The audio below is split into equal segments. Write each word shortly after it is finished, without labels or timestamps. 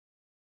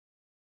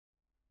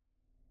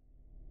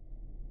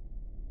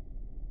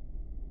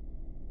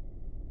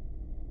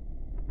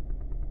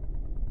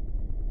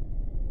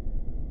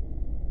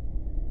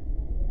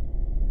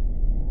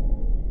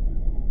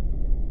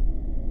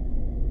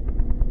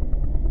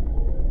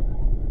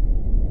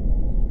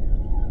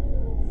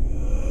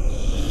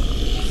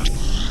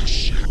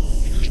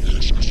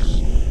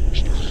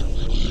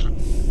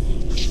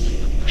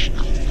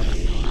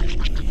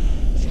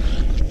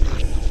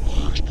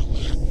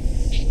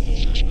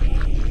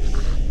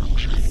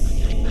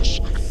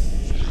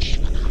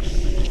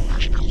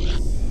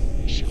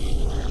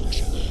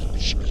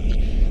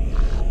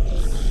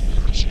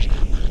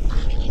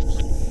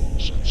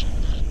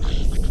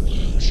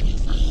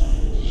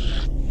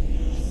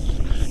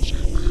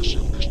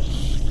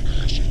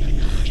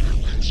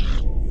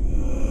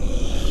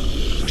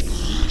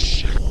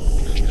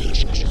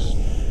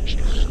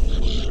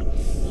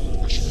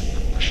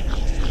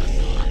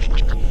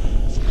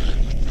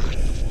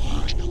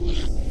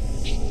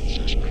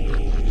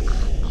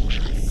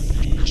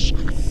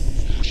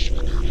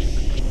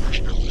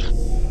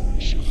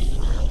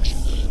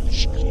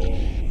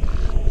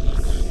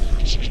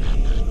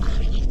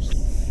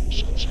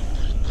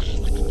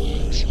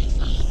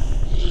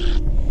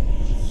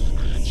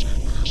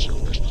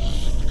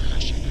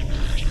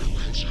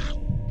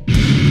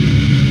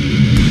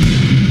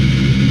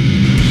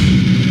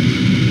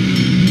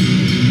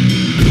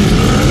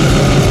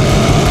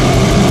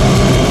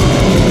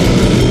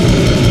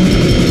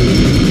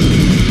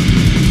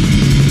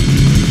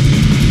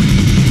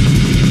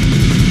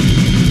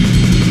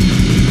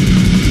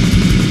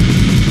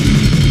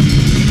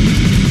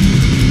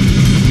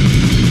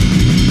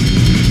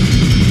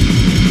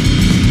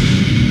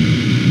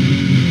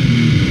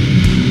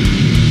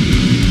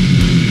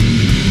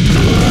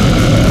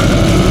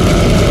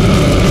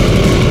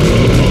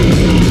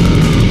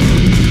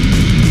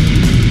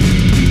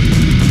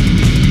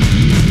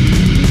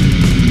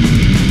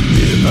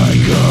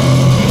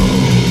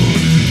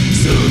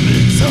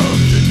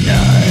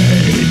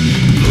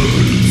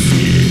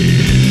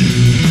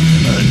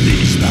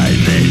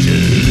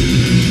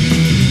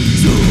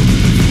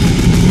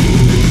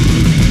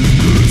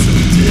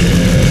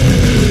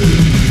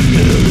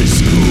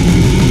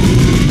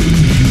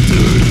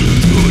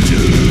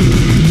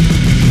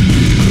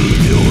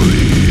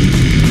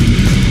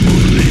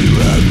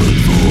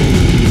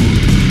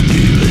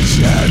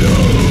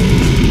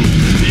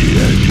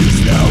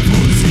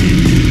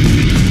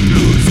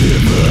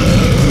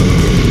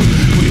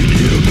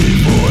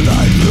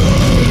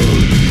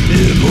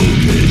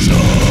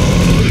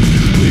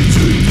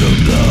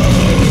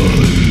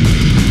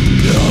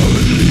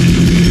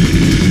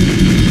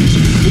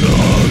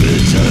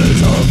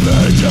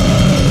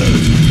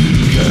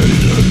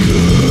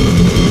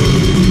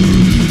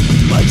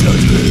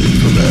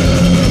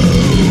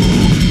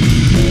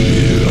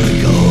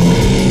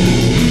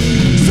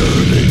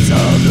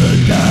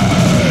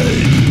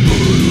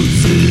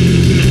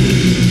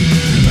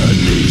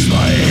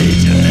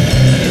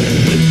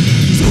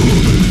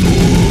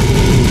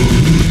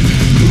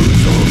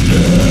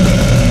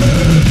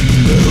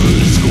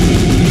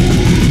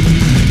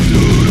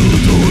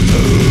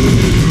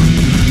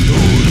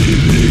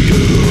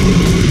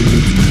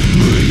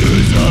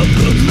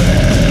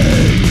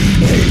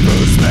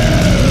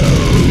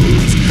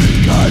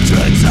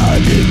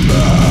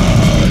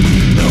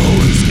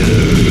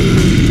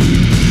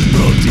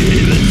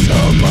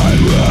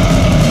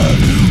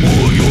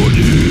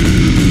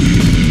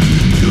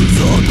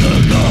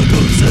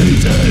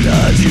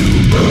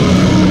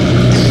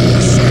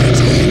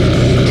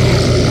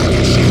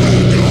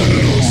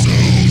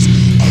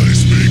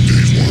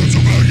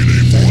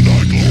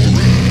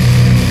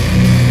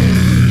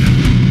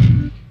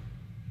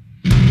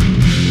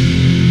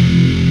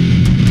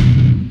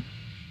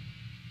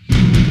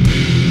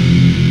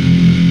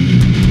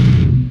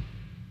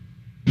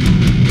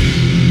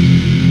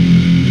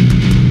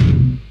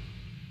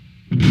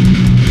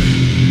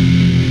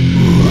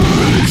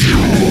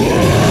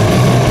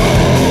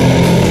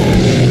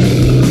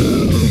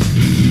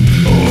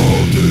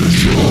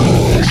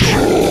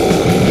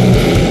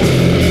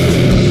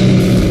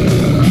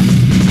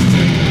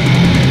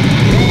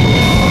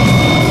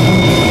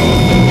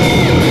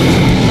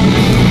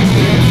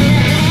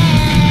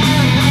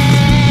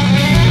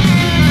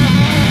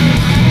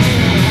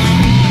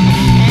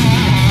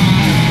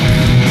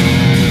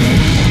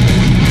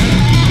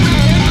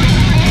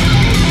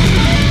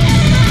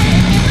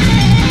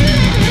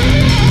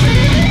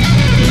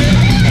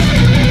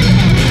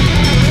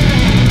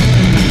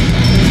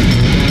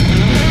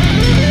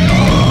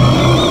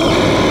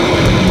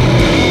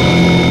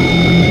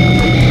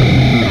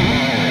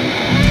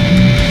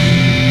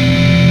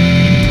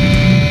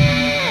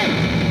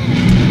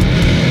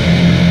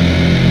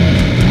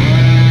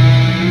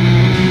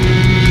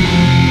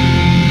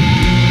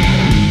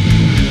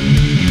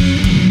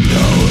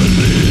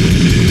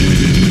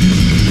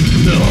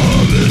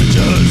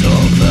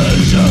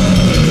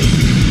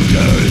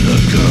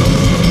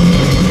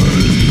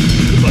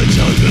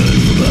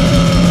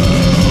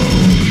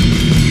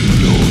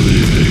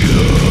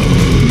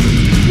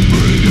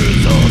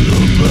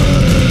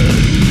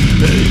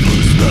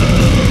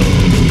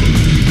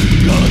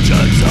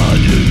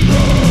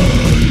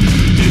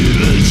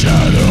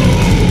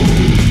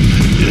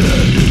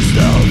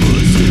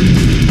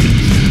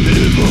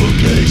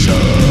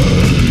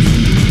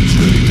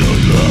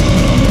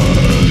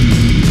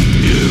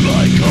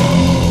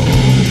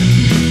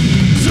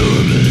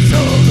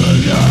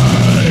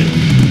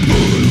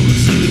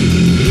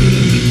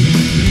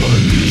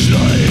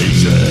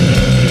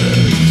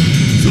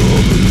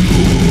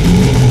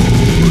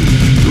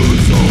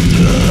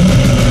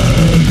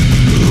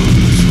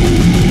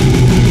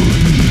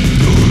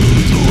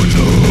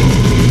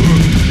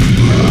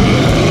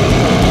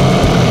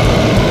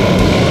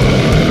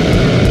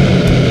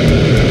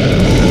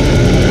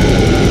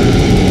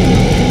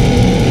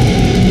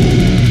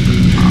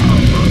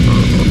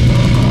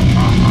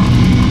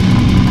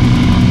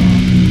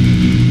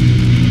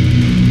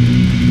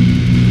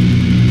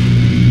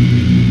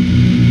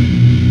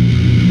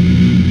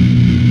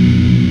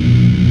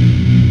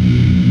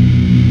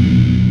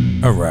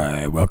All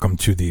right, welcome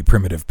to the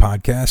Primitive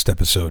Podcast,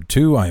 Episode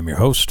 2. I am your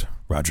host,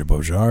 Roger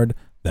Beaujard.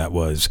 That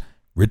was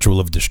Ritual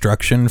of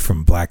Destruction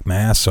from Black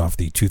Mass off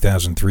the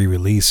 2003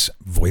 release,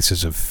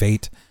 Voices of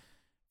Fate,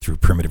 through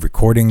Primitive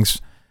Recordings.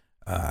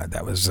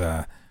 That was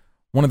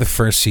one of the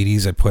first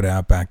CDs I put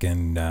out back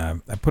in,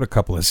 I put a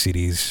couple of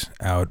CDs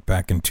out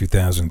back in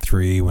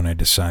 2003 when I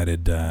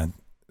decided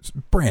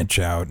branch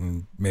out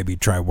and maybe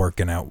try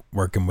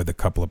working with a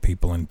couple of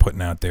people and putting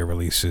out their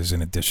releases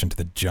in addition to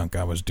the junk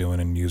I was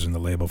doing and using the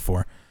label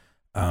for.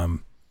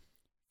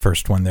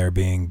 First one there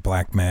being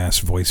Black Mass,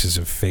 Voices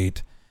of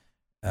Fate,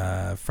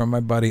 from my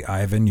buddy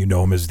Ivan. You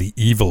know him as the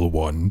Evil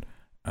One.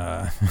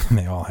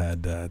 They all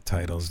had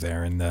titles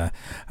there, and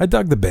I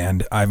dug the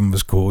band. Ivan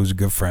was cool. He was a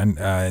good friend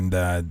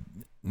and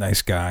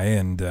nice guy,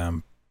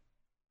 and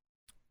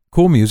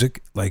cool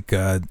music, like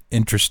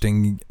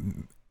interesting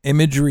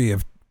imagery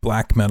of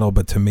black metal,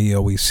 but to me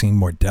always seemed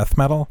more death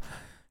metal.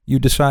 You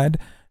decide.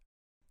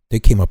 They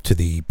came up to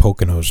the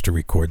Poconos to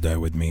record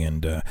that with me,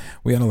 and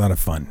we had a lot of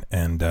fun,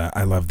 and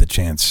I love the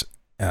chance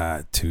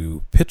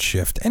to pitch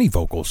shift any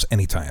vocals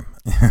anytime.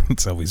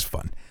 It's always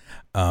fun.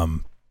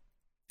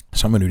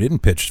 Someone who didn't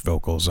pitch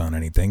vocals on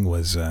anything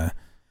was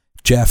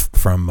Jeff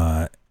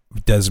from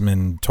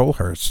Desmond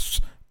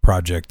Tolhurst's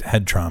project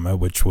Head Trauma,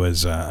 which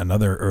was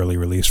another early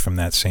release from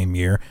that same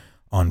year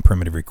on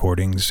Primitive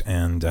Recordings,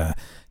 and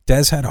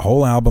Des had a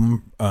whole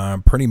album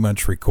pretty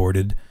much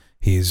recorded.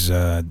 He's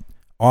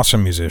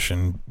awesome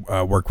musician,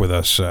 worked with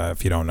us,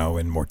 if you don't know,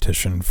 in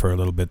Mortician for a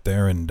little bit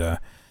there, and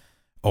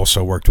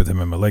also worked with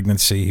him in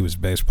Malignancy. He was a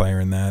bass player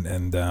in that,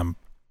 and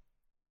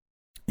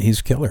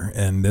he's killer.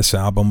 And this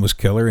album was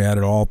killer. He had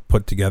it all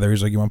put together.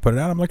 He's like, you want to put it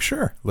out? I'm like,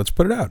 sure, let's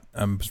put it out.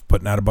 I'm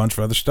putting out a bunch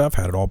of other stuff,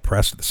 had it all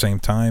pressed at the same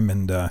time,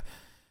 and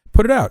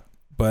put it out.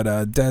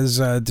 But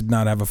Des did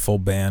not have a full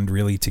band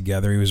really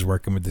together. He was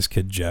working with this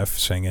kid, Jeff,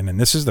 singing. And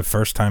this is the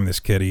first time this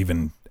kid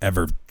even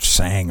ever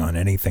sang on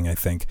anything, I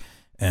think,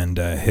 and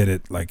hit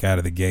it like out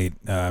of the gate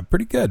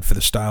pretty good for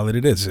the style that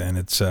it is. And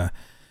it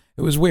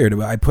was weird.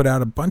 I put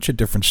out a bunch of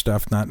different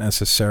stuff, not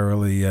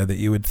necessarily that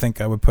you would think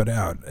I would put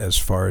out as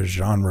far as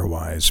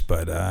genre-wise.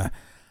 But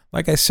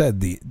like I said,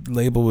 the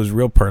label was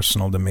real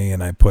personal to me,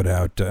 and I put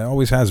out,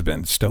 always has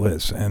been, still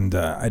is. And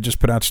I just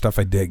put out stuff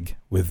I dig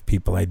with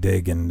people I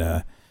dig,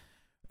 and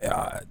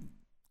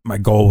my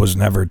goal was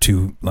never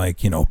to,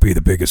 like, be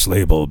the biggest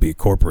label, be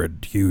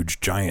corporate, huge,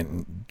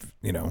 giant.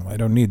 I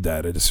don't need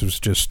that. This was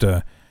just,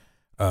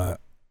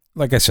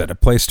 like I said, a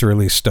place to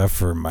release stuff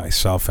for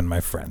myself and my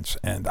friends.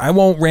 And I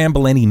won't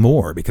ramble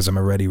anymore because I'm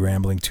already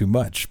rambling too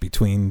much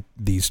between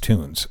these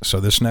tunes. So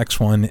this next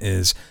one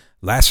is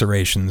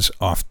Lacerations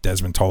off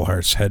Desmond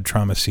Tolhurst's Head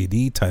Trauma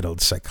CD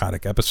titled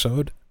Psychotic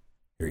Episode.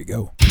 Here you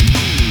go. Do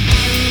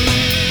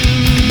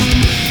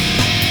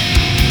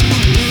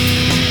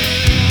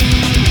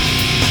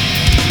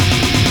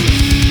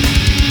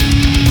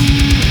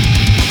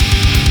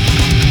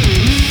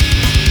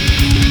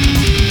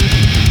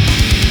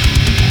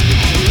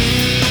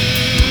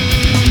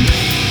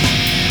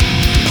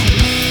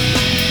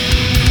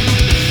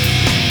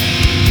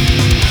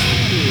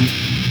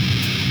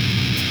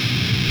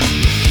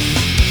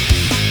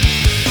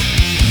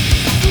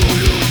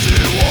you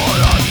see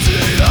what I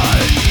see?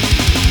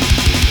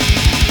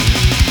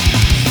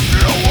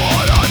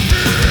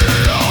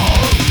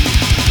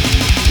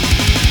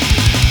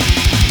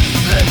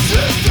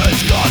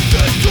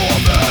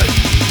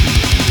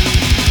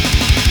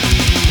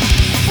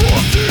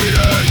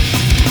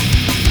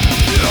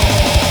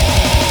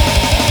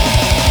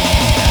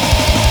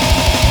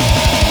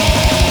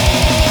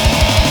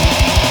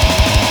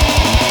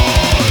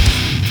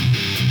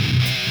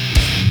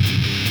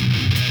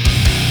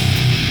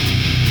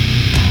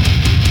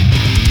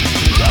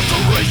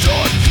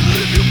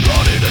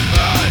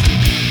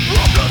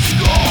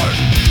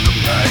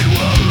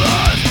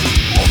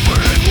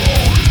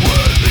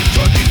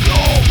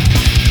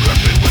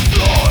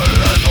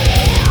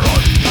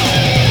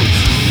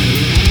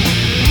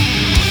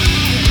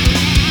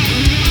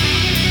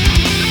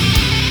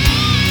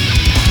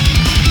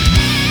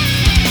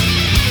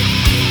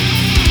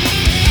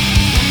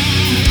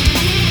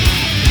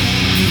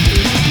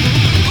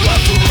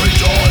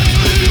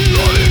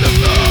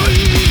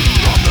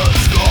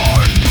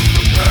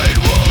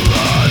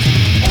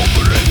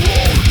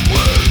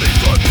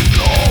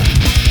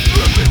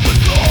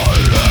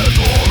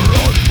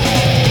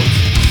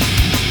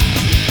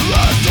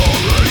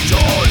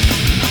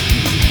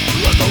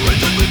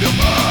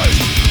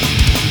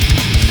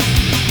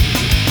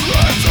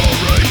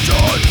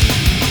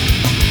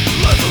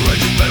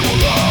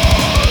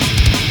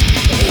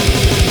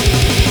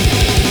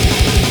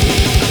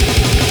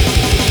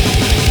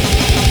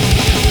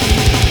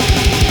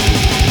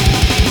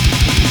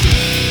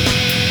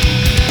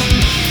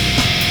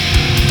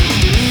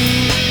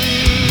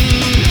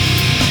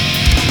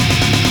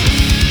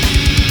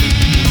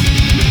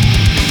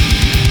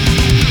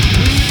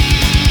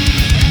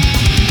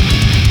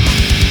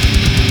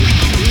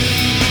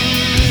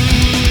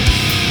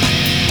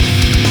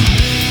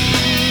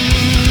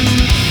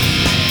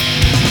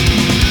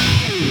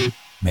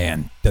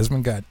 man,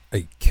 Desmond got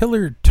a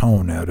killer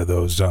tone out of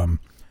those. I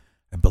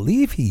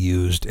believe he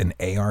used an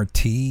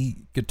ART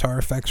guitar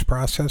effects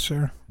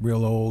processor,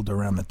 real old,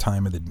 around the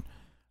time of the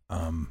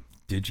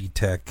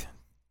Digitech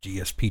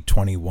GSP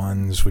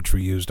 21s, which were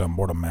used on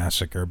Mortal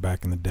Massacre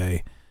back in the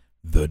day.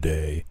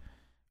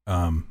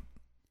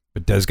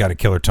 But Des got a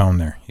killer tone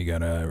there. He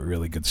got a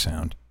really good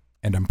sound.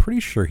 And I'm pretty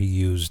sure he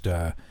used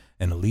an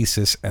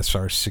Alesis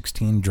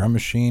SR16 drum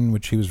machine,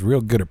 which he was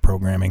real good at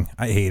programming.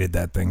 I hated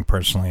that thing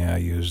personally. I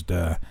used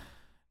the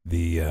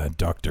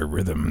Dr.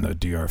 Rhythm, the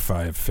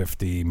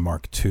DR550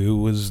 Mark II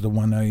was the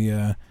one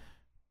I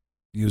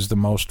used the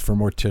most for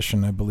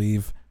Mortician, I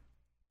believe,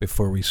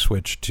 before we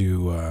switched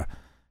to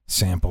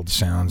sampled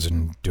sounds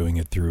and doing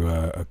it through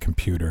a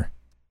computer.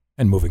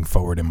 And moving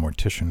forward in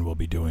Mortician, we'll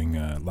be doing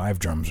live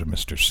drums with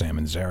Mr. Sam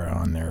and Zara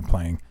on there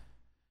playing,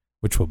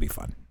 which will be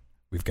fun.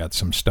 We've got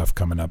some stuff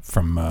coming up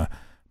from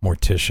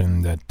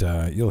Mortician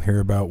that you'll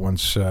hear about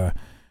once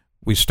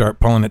we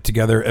start pulling it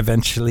together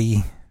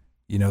eventually.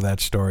 You know that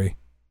story.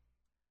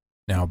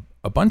 Now,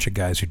 a bunch of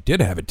guys who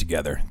did have it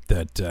together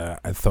that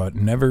I thought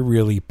never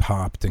really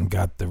popped and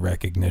got the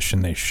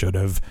recognition they should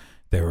have.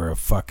 They were a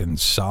fucking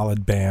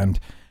solid band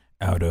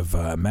out of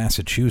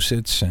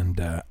Massachusetts, and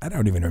I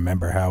don't even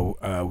remember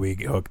how we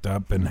hooked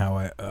up and how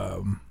I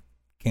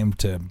came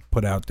to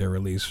put out their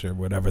release or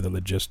whatever the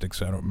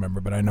logistics. I don't remember,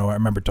 but I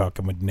remember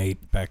talking with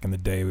Nate back in the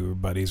day. We were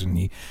buddies, and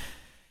he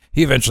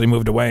eventually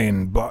moved away.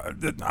 And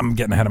I'm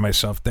getting ahead of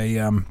myself. They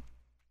had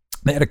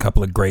a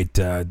couple of great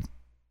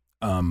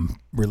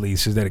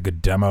releases. They had a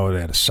good demo.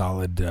 They had a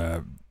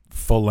solid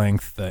full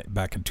length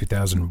back in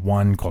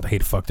 2001 called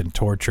 "Hate, Fucked, and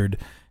Tortured,"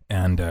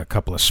 and a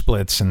couple of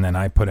splits. And then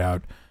I put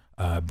out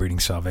Breeding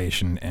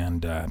Salvation,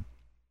 and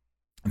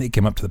they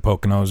came up to the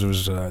Poconos. It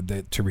was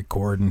to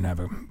record and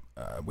have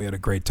we had a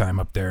great time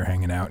up there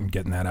hanging out and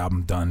getting that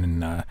album done.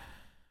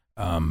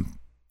 And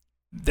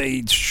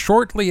they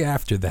shortly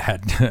after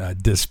that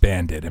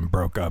disbanded and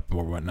broke up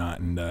or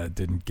whatnot, and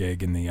didn't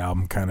gig. And the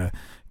album kind of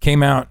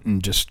came out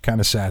and just kind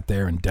of sat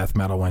there. And death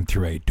metal went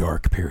through a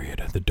dark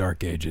period, the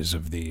dark ages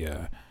of the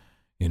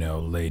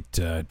late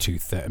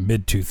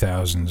mid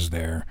 2000s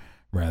there.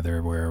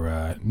 Rather,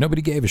 where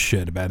nobody gave a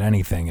shit about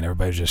anything, and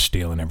everybody's just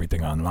stealing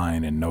everything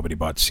online, and nobody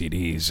bought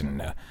CDs,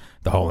 and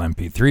the whole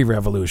MP3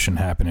 revolution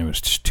happened. It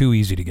was just too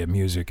easy to get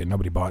music, and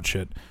nobody bought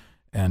shit.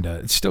 And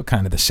it's still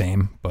kind of the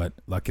same, but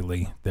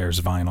luckily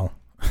there's vinyl,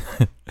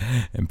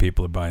 and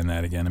people are buying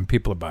that again, and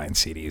people are buying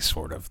CDs,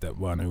 sort of, that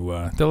want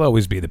to. There'll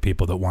always be the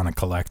people that want to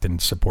collect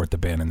and support the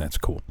band, and that's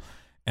cool.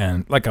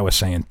 And like I was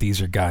saying,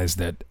 these are guys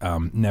that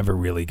never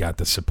really got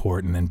the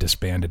support and then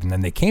disbanded, and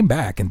then they came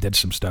back and did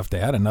some stuff. They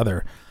had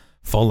another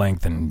full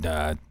length, and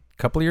a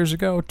couple of years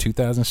ago,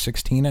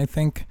 2016, I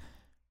think,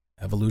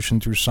 Evolution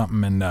through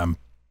something, and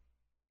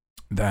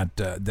that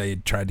they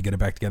tried to get it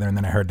back together, and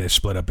then I heard they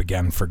split up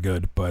again for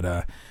good.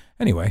 But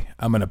anyway,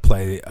 I'm going to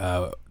play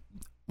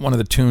one of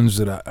the tunes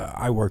that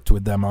I worked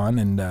with them on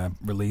and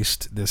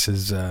released. This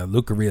is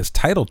Lucaria's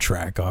title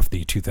track off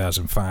the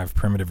 2005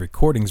 Primitive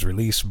Recordings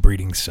release,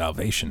 Breeding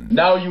Salvation.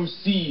 Now you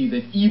see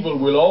that evil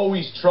will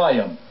always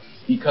triumph,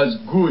 because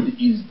good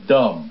is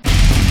dumb.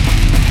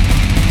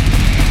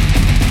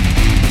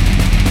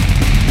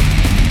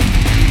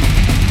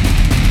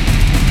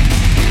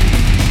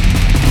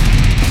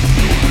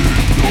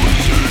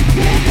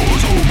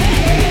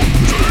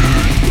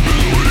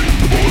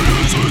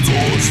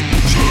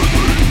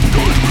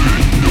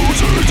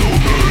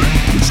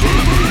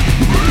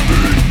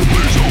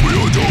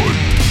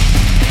 Again.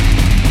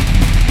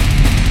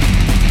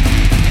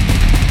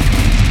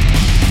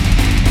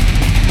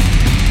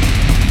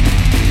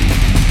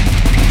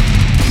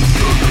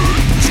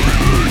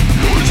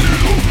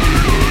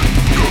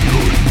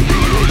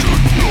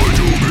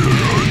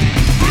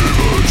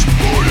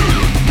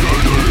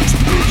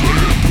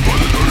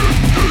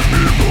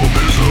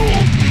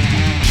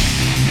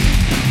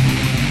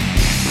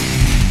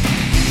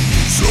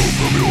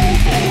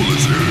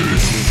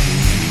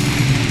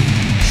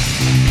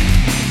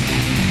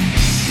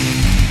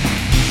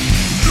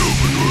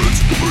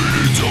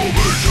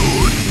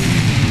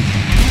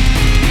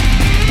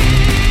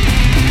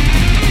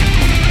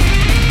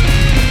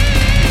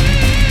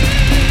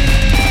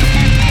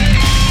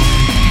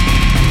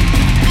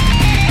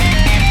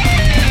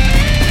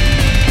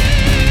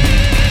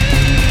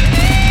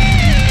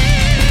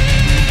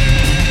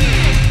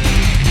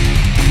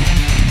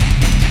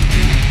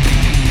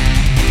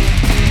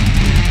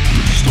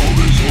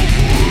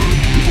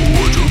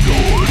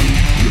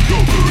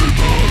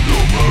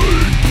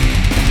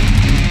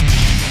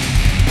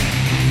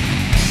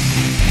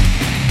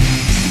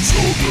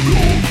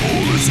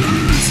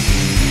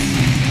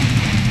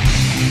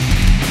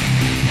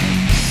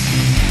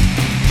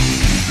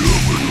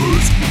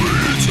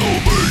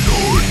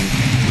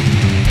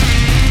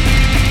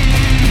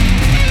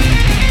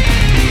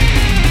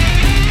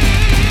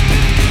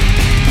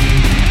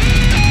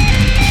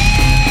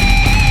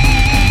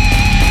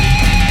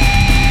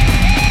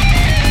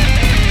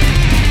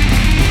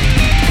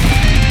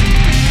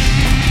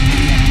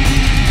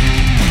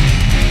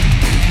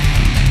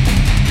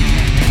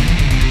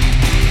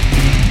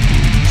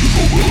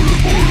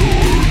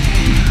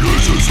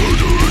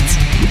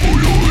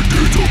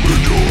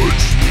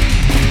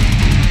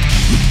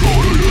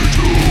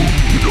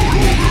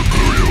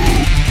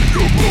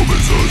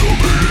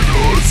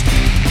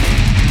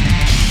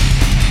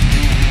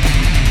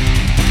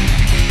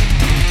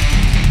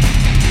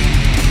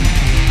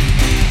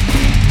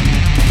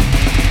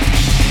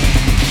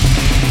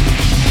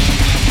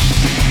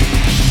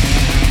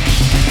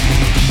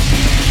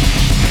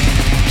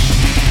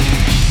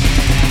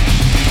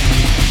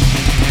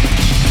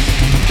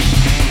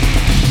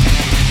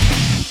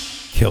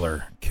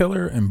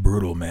 Killer and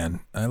Brutal, man.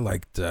 I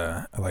liked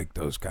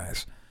those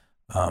guys.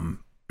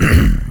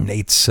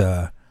 Nate's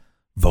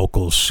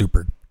vocals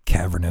super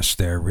cavernous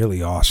there,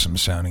 really awesome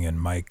sounding, and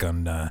Mike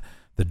on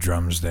the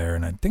drums there.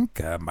 And I think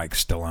Mike's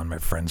still on my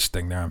friend's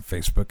thing there on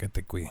Facebook. I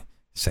think we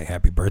say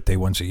happy birthday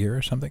once a year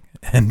or something.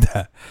 And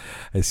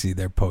I see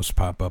their posts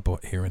pop up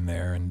here and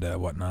there and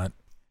whatnot.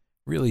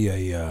 Really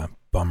a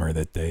bummer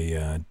that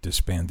they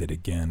disbanded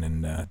again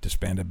and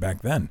disbanded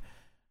back then.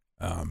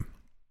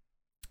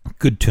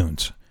 Good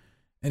tunes.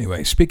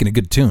 Anyway, speaking of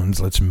good tunes,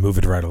 let's move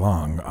it right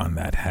along on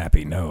that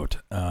happy note.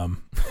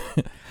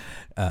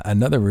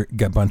 Another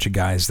bunch of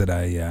guys that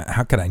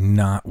how could I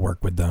not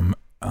work with them?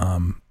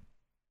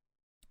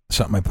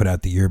 Something I put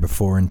out the year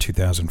before in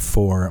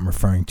 2004. I'm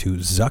referring to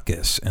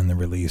Zuckus and the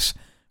release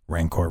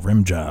Rancor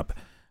Rim Job.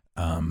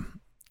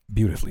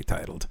 Beautifully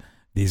titled.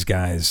 These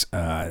guys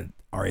are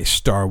a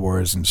Star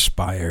Wars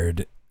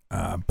inspired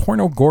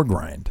porno gore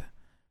grind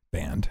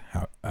band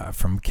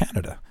from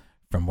Canada.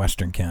 From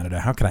Western Canada.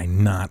 How could I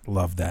not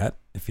love that?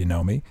 If you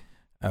know me,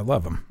 I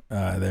love them.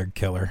 They're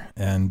killer.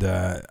 And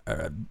I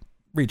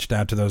reached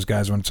out to those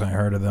guys once I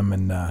heard of them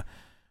and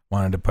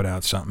wanted to put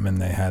out something.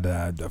 And they had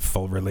a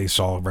full release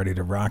all ready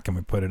to rock, and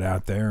we put it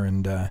out there.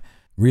 And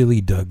really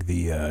dug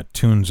the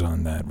tunes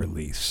on that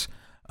release.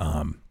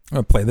 I'm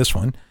gonna play this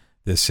one.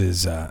 This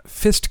is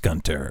Fist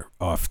Gunter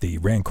off the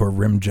Rancor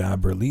Rim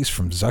Job release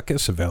from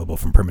Zuckus, available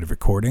from Primitive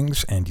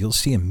Recordings, and you'll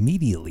see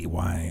immediately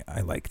why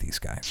I like these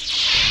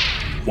guys.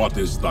 What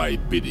is thy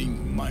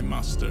bidding, my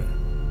master?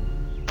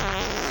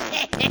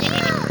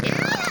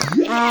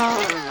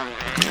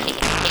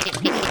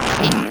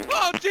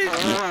 Oh,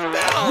 Jesus!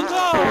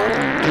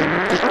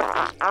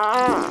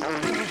 No!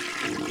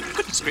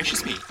 Goodness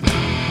gracious me.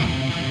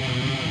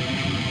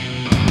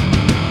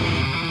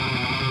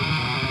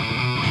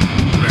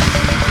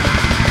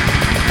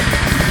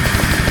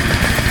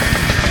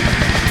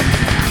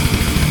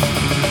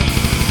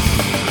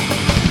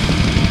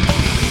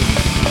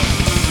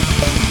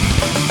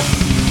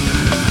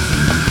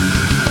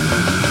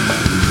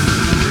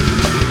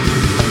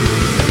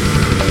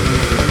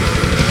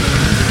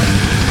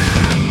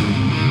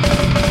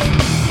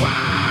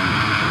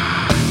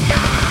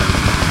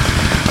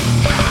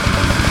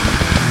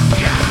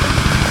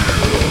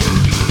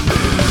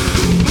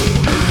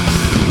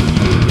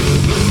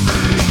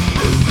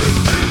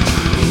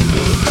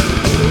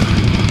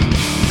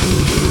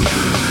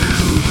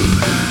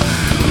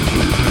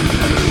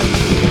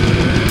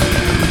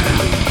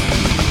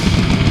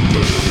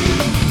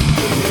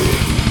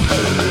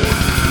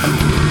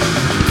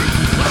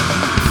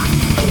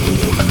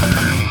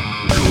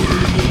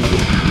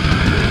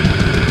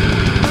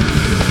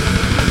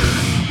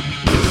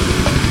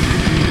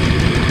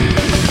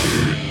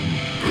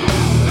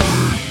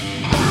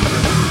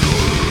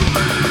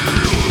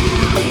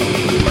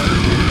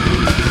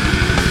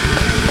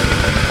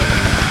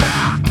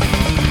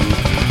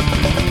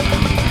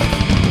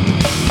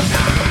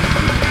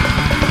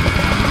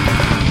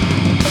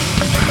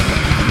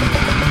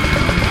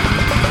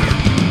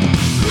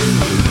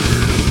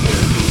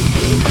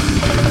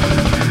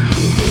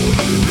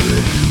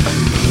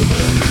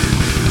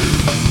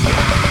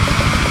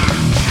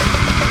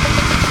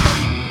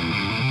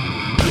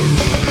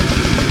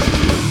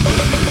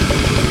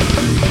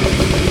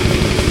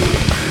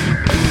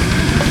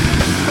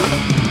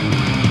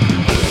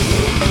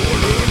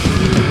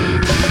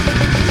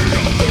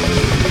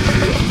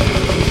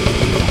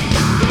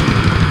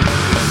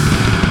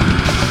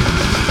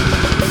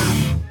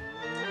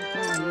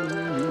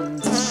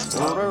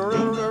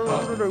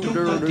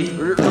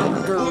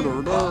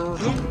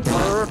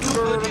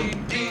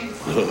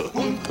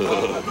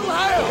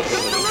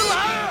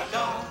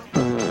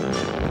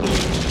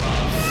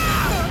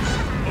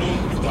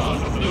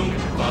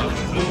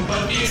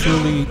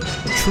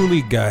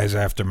 Truly guys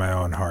after my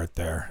own heart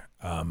there.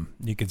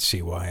 You can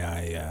see why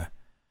I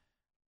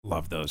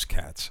love those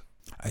cats.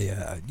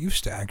 I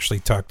used to actually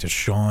talk to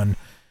Sean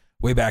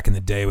way back in the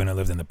day when I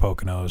lived in the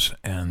Poconos,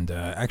 and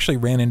actually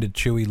ran into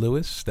Chewy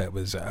Lewis. That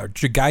was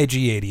Guy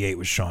G88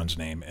 was Sean's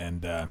name,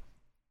 and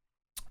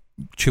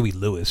Chewy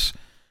Lewis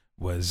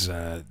was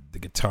the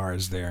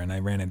guitars there, and I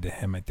ran into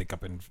him, I think,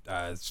 up in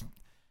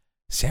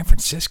San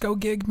Francisco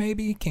gig,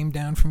 maybe. Came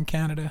down from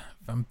Canada,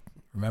 if I'm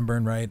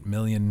remembering right,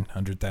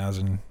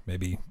 100,000,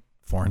 maybe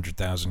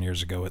 400,000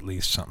 years ago at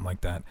least, something like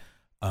that.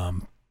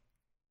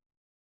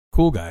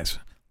 Cool guys.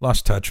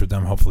 Lost touch with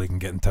them. Hopefully can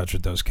get in touch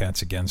with those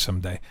cats again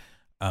someday.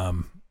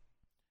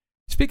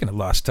 Speaking of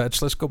lost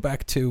touch, let's go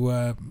back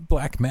to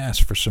Black Mass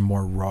for some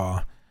more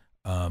raw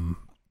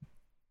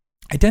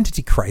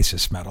Identity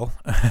Crisis metal.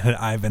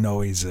 Ivan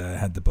always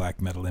had the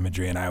black metal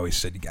imagery, and I always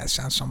said, you guys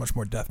sound so much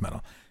more death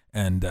metal.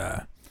 And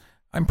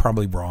I'm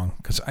probably wrong,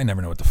 because I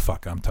never know what the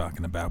fuck I'm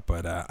talking about,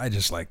 but I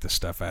just like the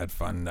stuff. I had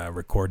fun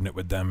recording it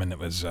with them, and it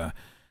was a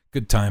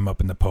good time up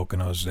in the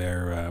Poconos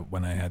there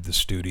when I had the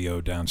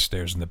studio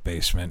downstairs in the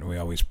basement, and we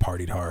always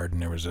partied hard,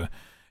 and there was a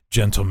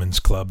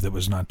gentleman's club that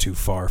was not too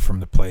far from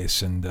the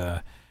place, and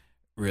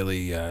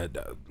really a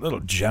little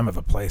gem of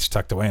a place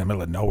tucked away in the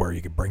middle of nowhere.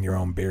 You could bring your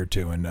own beer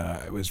to, and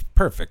it was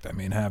perfect. I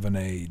mean, having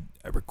a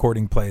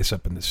recording place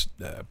up in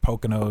the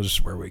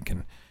Poconos where we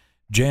can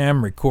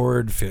jam,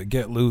 record,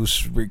 get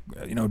loose,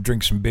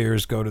 drink some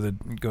beers, go to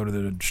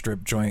the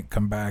strip joint,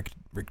 come back,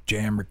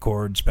 jam,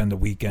 record, spend the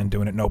weekend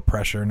doing it. No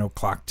pressure, no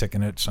clock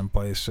ticking it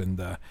someplace, and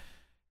it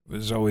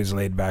was always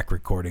laid back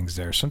recordings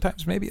there.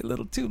 Sometimes maybe a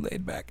little too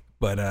laid back,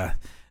 but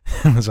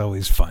it was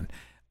always fun.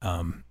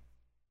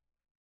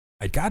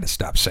 I got to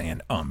stop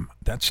saying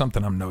That's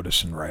something I'm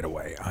noticing right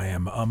away. I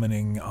am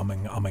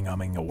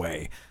umming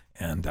away,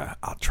 and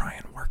I'll try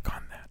and work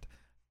on that.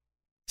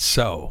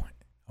 So,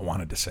 I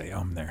wanted to say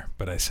there,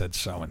 but I said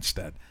so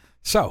instead.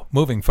 So,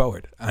 moving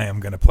forward, I am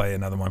going to play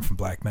another one from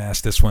Black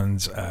Mass. This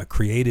one's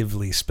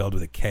creatively spelled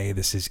with a K.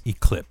 This is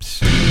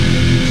Eclipse.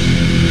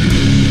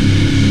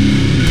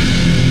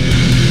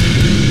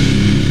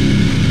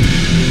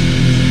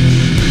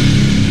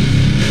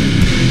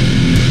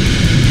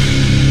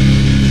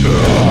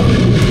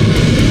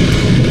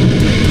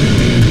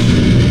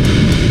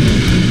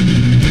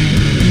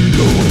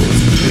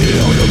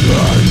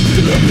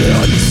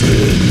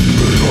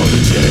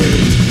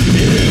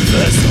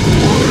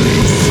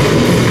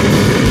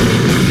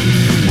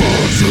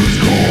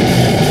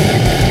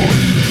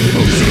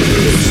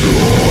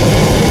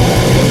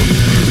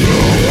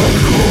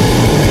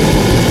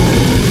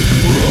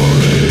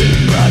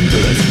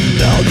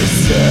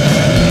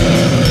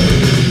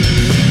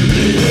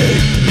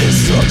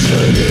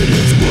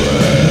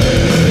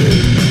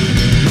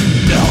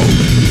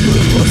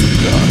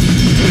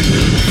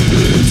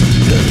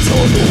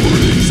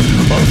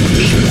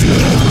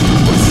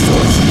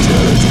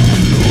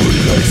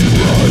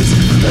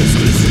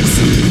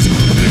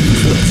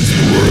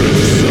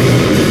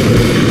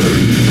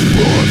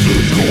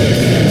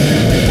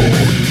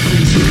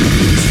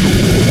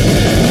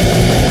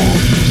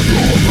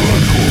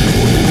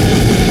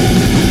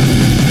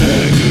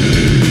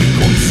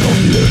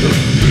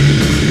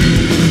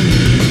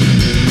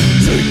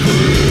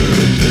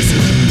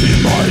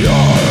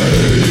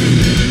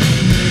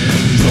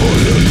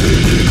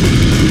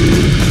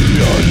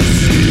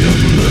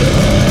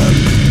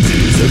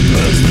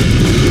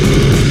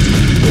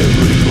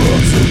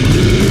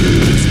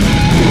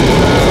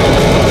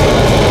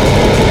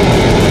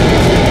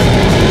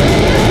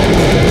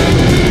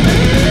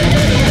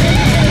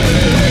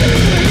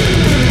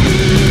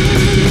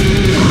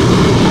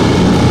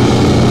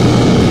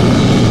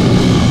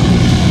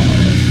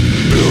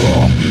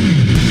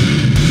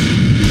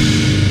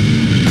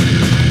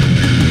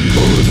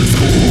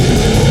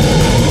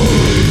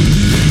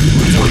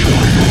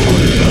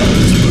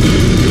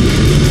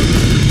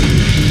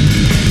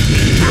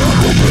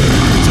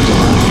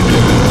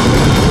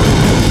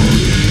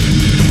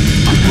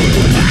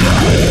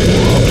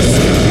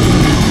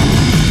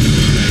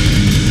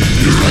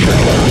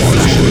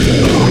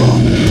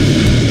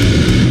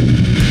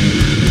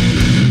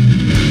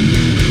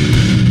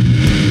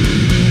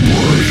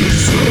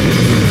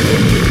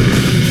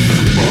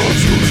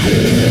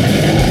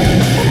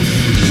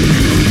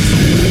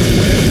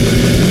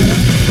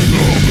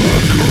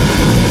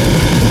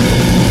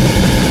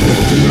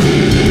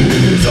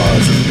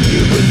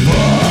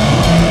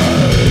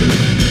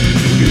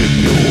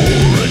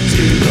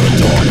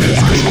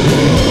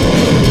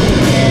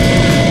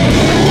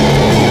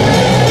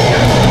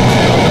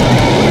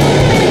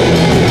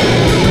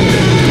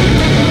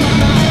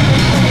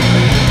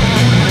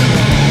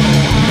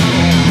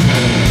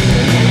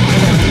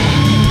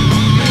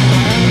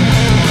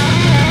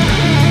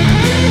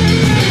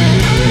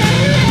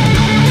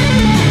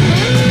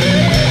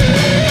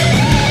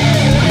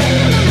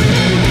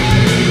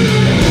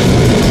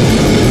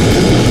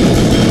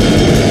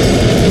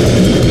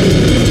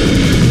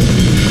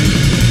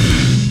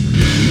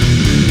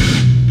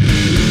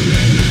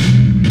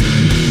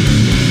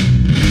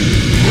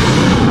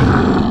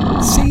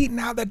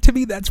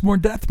 That's more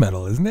death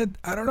metal, isn't it?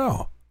 I don't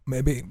know.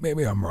 Maybe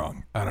I'm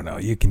wrong. I don't know.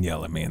 You can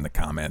yell at me in the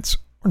comments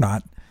or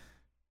not.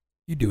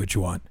 You do what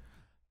you want.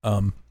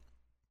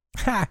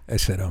 I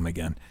said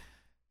again.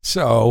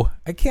 So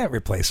I can't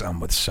replace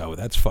with so.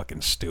 That's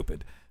fucking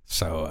stupid.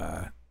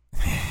 So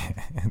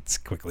it's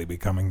quickly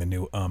becoming the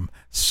new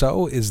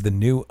So is the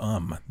new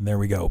There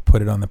we go.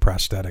 Put it on the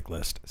prosthetic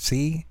list.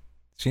 See,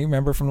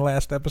 remember from the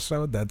last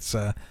episode? That's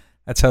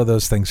how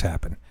those things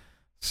happen.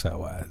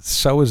 So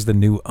is the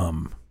new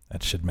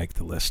That should make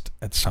the list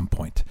at some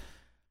point.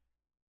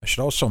 I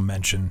should also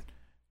mention,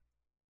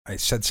 I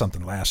said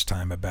something last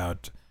time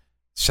about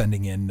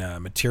sending in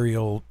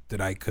material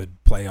that I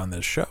could play on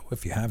this show.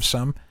 If you have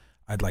some,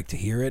 I'd like to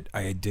hear it.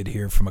 I did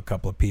hear from a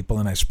couple of people,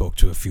 and I spoke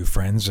to a few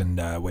friends,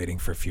 and waiting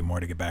for a few more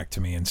to get back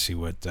to me and see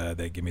what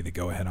they give me the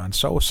go-ahead on.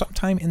 So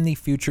sometime in the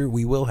future,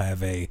 we will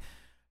have a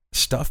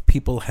stuff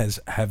people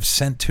have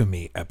sent to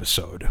me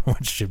episode,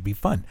 which should be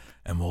fun,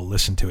 and we'll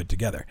listen to it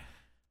together.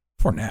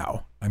 For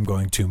now, I'm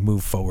going to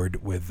move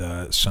forward with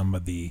some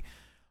of the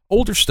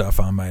older stuff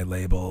on my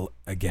label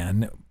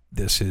again.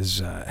 This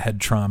is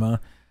Head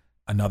Trauma.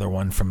 Another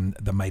one from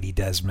the mighty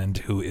Desmond,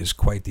 who is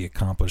quite the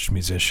accomplished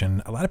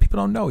musician. A lot of people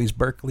don't know he's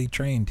Berklee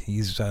trained.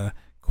 He's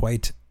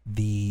quite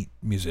the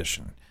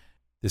musician.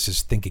 This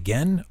is Think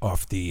Again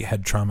off the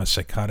Head Trauma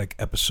Psychotic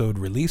episode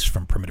release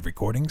from Primitive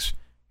Recordings.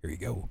 Here you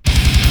go.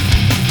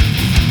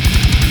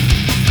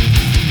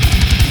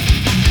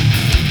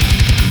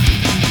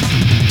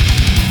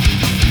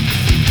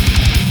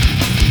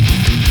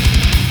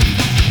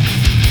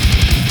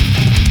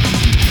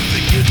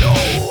 Think you know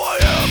who I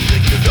am,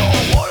 think you know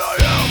what I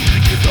am,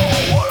 think you know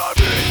what I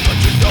mean, but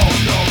you don't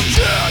know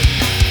shit.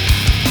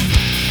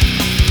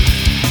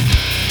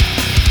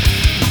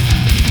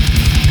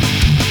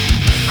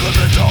 Cause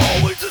it's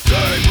always the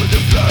same when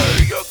you play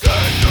your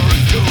game. Your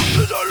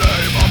excuses are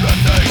lame, I'm not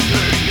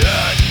thinking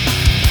yet.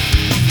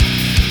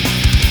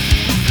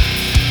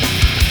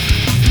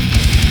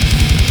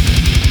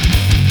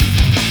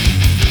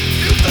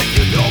 You think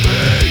you know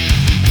me?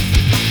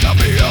 Let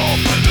me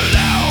open it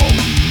out.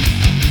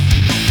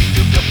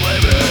 You can play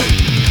me,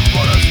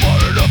 but I'm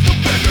smart enough to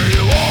figure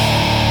you out.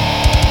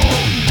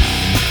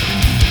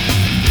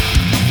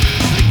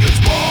 Think you're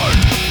smart?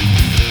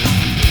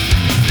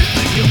 You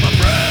think you're my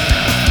friend?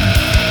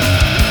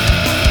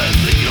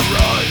 Think you're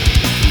right?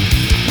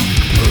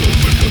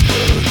 Think you're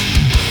good?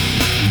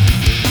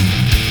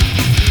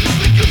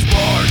 Think you're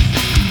smart?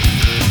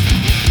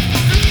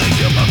 You think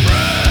you're my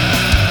friend?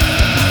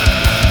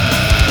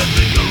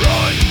 Think you're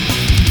right?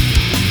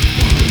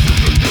 Think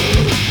you're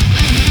good?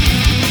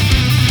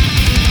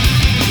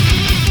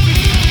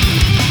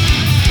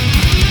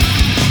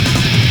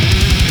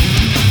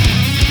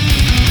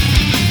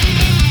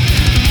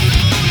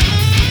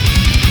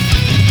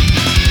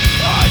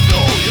 I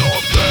know your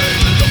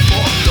pain is a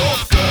fucked up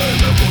game.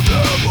 It will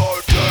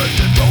never change,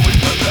 it's always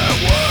been that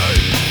way.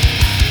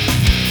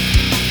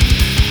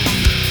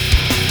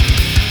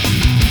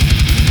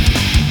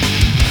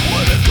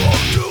 When it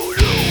comes to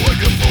you and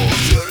your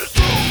bullshit is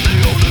true, the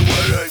only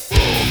way they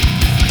move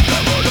is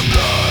never to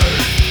play.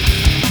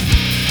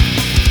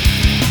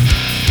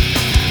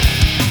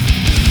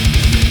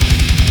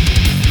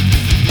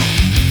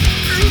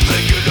 You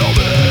think you know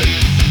me?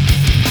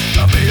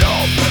 Let me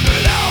open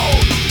it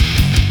out.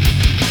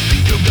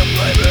 Think you can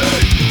play me,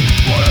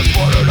 but I'm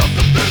smart enough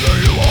to figure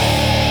you out.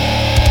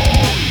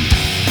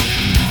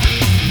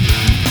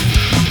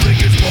 Think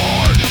you're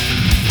smart?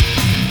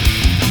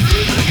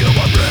 You think you're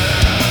my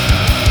friend?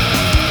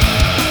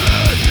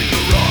 Think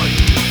you're right?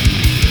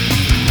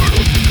 I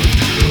don't think I'm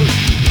good.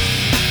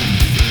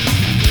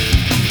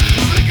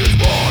 Think you're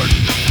smart?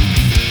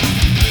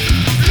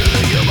 You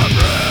think you're my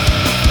friend?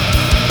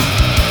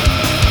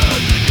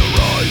 Think you're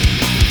right?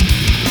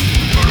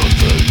 I don't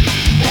think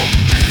I'm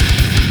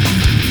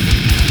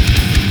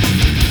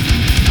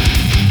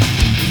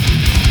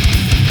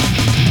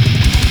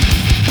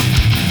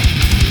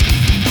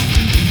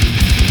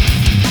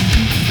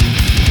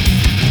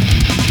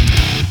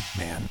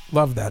Man,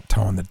 love that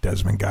tone that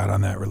Desmond got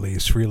on that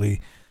release.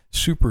 Really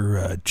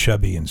super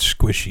chubby and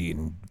squishy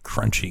and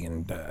crunchy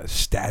and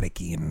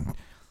staticky, and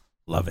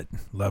love it.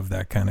 Love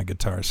that kind of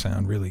guitar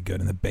sound. Really good.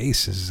 And the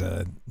bass is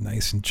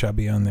nice and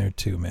chubby on there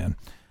too, man.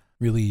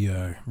 Really,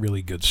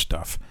 really good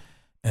stuff.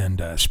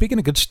 And speaking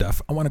of good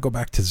stuff, I want to go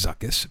back to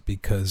Zuckuss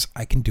because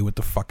I can do what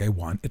the fuck I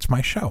want. It's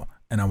my show,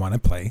 and I want to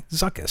play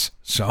Zuckuss.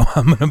 So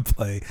I'm going to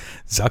play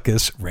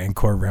Zuckuss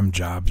Rancor Rem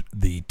Job,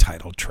 the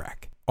title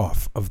track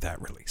off of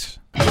that release.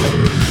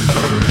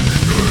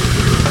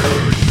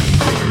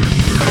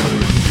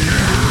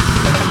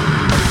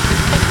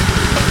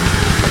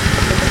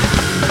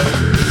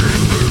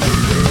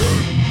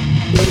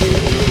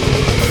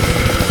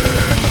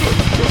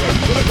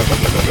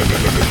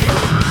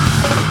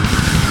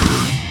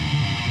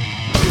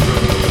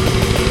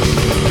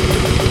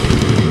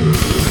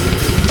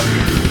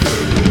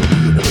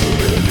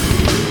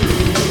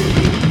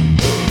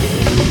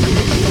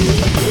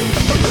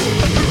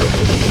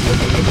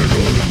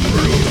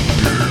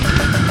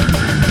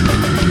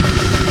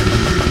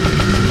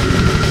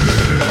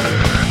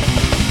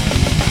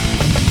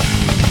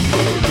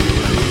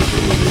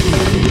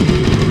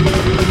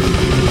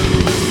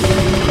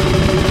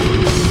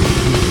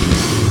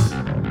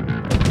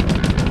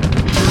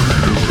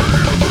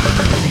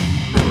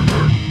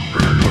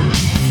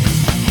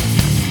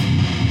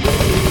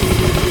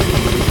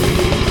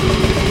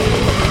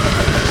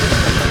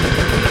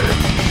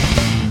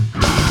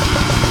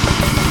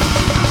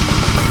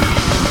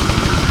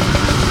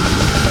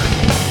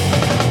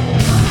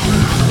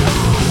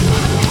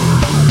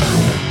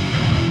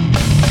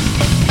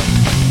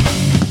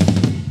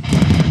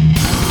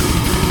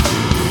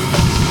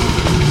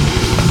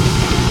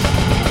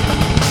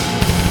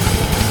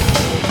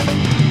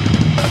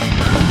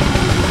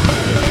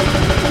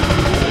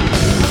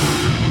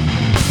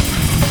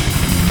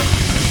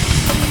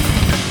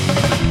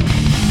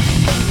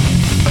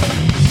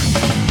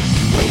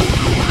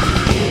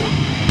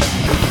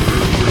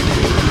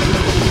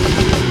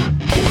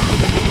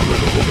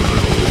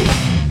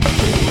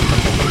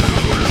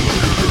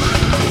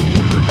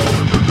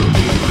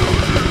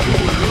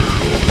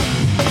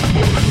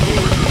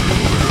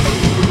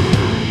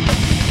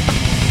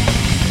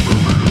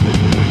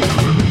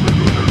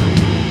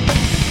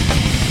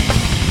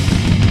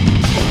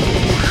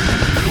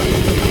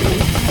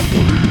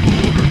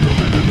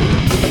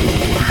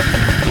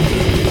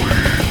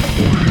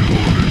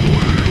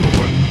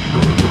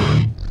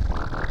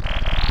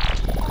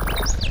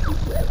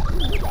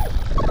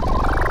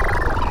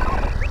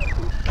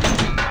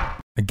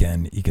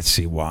 could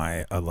see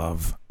why I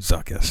love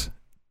Zuckuss.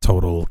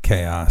 Total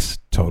chaos,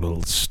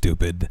 total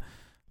stupid.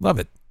 Love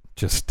it.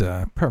 Just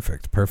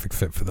perfect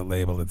fit for the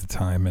label at the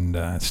time,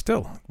 and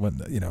still,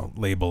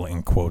 label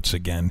in quotes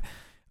again.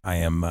 I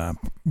am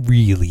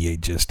really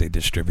just a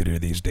distributor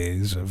these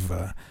days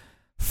of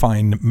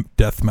fine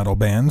death metal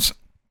bands.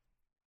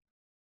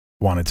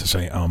 Wanted to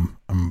say I'm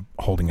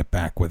holding it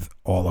back with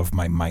all of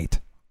my might.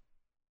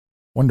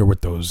 Wonder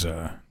what those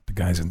the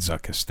guys in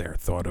Zuckuss there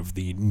thought of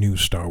the new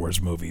Star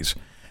Wars movies.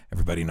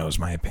 Everybody knows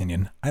my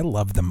opinion. I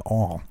love them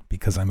all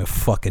because I'm a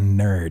fucking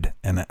nerd,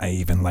 and I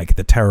even like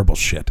the terrible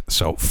shit.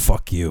 So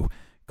fuck you.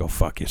 Go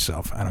fuck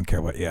yourself. I don't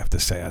care what you have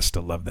to say. I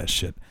still love that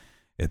shit.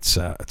 It's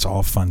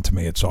all fun to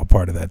me. It's all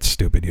part of that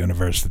stupid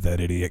universe that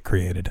idiot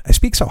created. I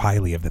speak so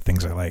highly of the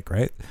things I like,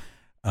 right?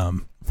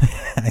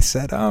 I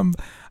said,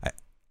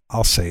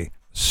 I'll say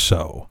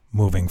so.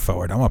 Moving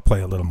forward, I'm going to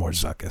play a little more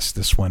Zuckuss.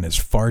 This one is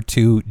Far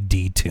Too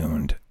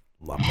Detuned.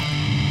 Love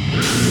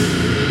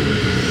that.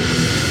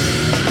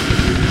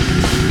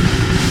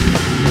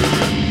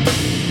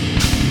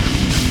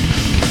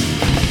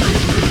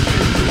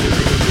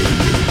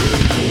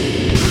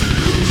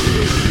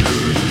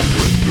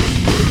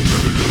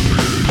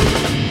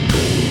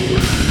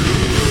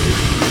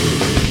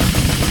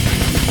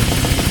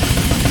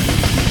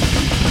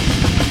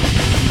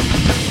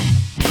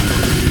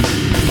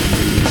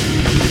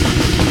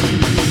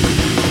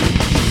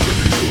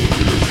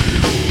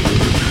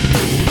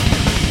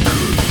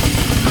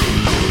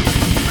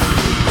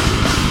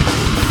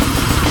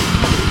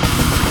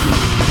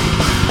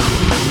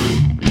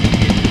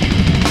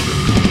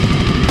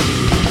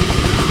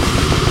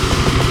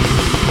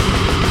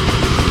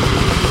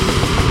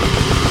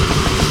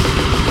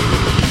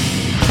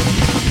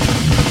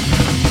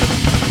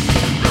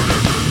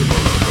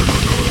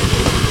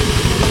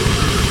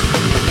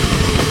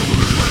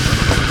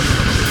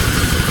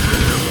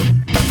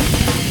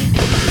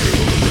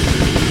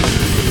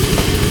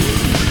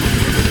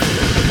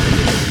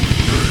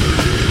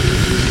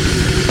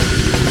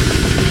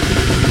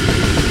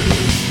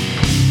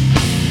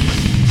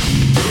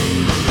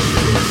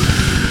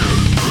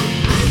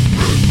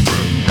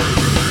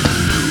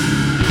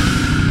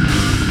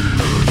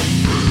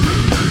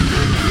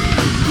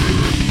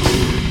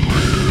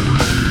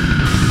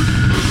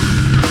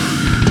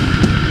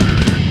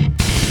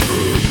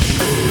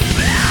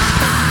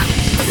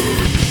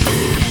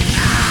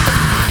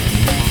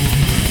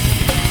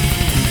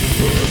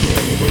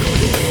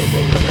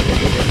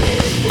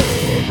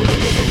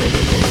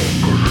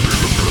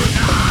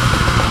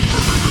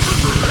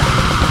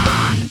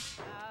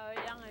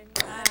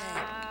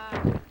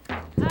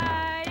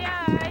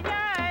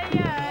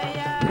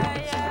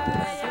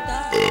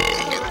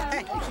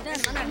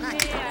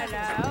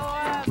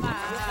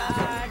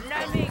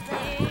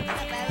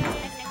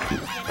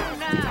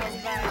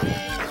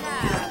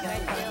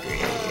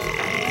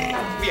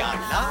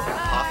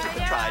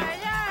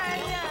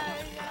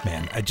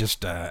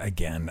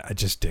 I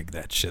just dig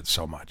that shit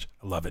so much.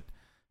 I love it.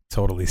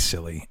 Totally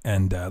silly.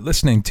 And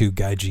listening to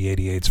Guy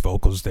G88's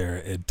vocals there,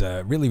 it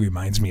really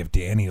reminds me of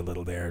Danny a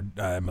little there.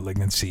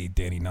 Malignancy,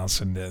 Danny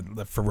Nelson,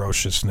 the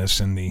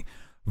ferociousness in the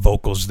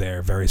vocals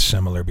there, very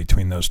similar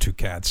between those two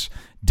cats.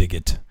 Dig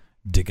it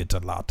a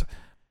lot.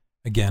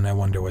 Again, I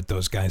wonder what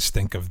those guys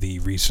think of the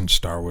recent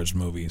Star Wars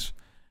movies.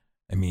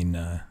 I mean,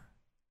 a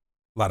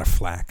lot of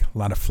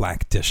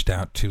flack dished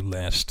out to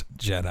Last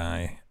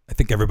Jedi. I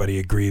think everybody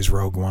agrees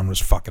Rogue One was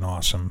fucking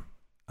awesome.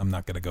 I'm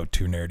not going to go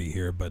too nerdy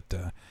here, but,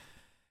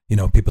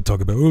 people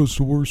talk about, it's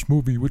the worst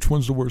movie. Which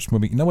one's the worst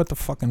movie? You know what the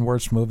fucking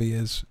worst movie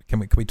is? Can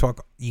we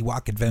talk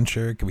Ewok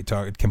Adventure? Can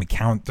we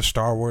count the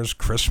Star Wars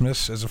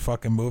Christmas as a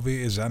fucking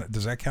movie?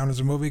 Does that count as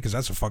a movie? Because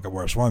that's a fucking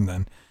worst one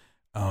then.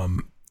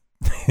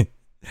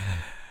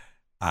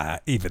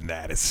 Even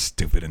that is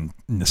stupid and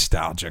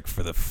nostalgic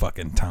for the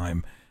fucking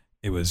time.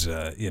 It was,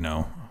 what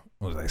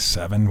was I,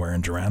 7?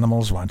 Wearing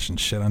Geranimals, watching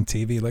shit on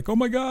TV, like, oh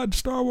my God,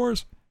 Star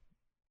Wars.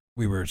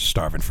 We were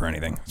starving for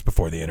anything. It was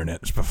before the internet.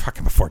 It was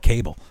fucking before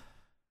cable.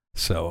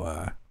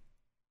 So,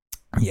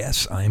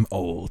 yes, I'm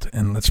old.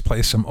 And let's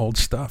play some old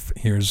stuff.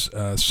 Here's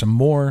some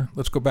more.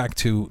 Let's go back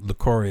to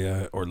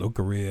Lucoria or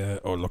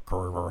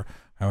Lucoria,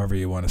 however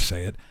you want to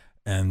say it,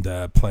 and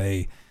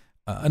play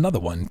another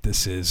one.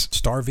 This is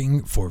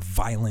Starving for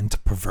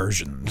Violent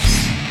Perversions.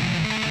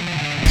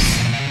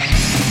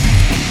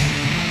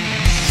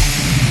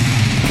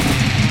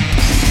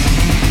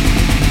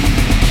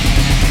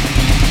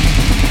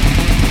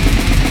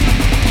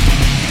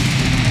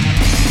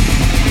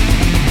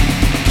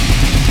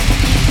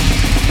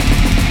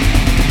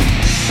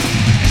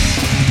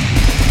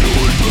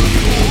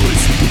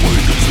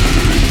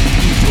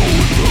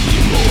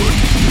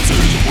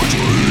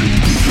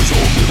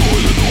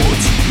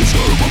 It's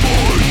out of my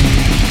mind,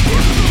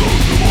 burning it out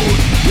of my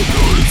mind, it's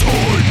not its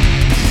time.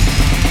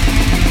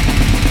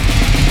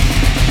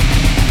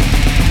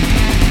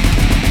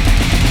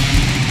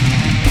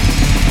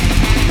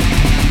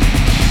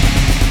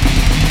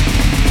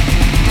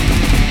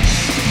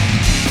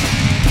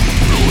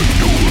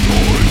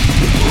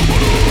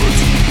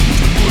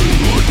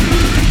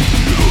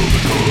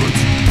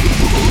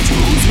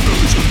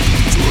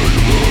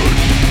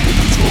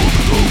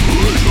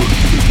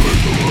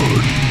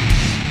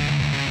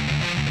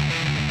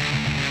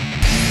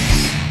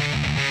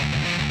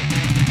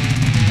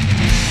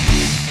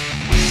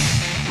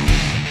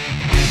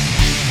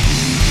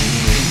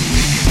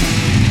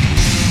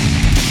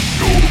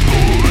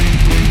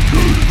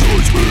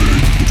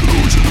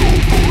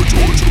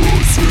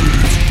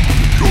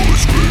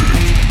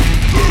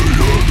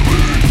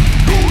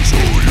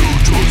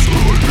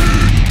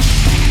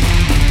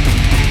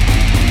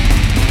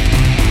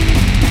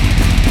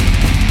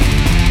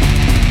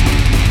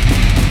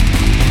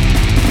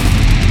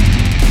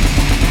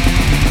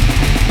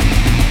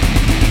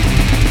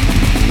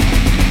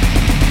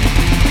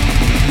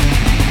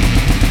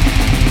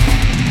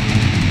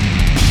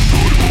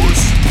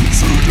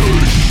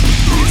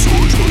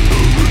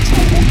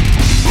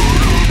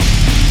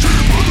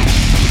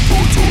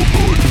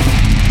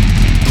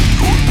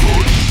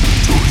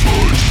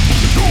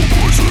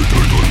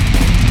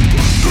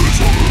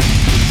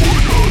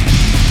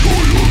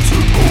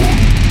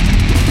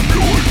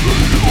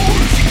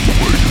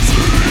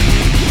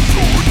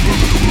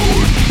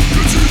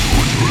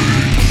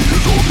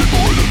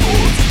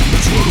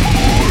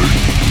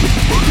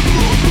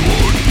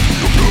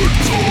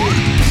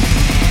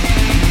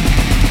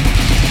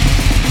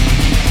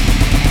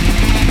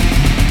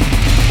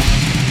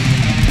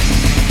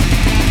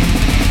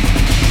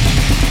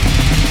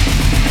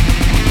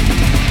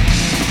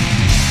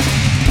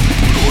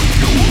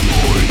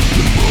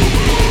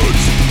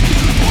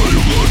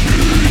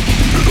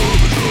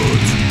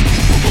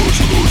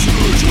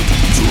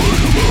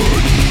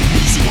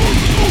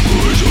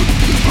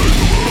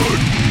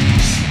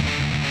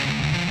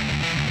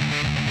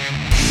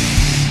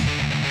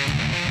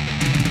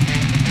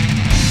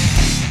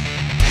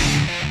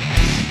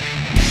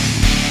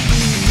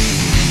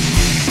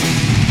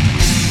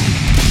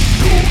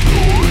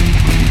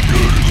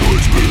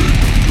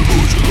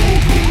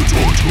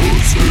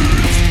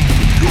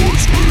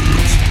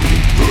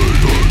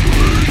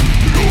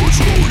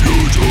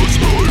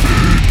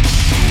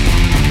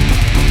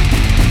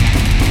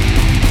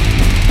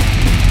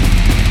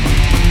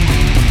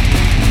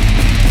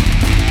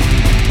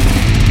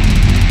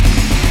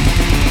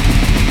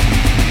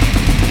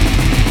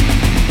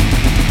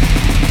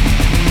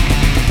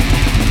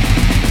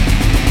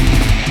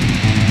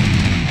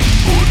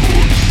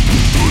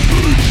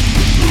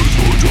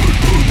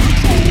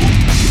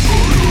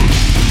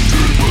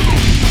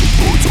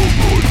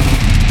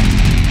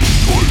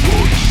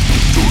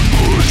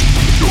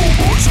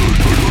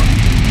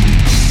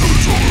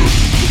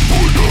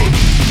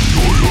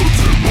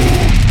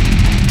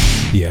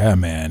 Yeah,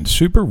 man.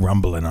 Super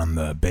rumbling on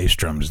the bass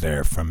drums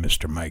there from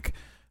Mr. Mike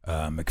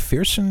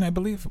McPherson, I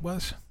believe it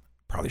was.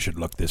 Probably should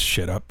look this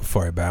shit up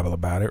before I babble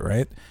about it,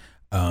 right?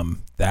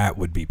 That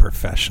would be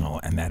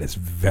professional, and that is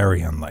very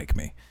unlike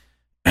me.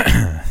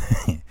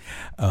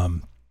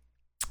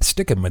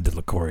 Sticking with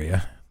the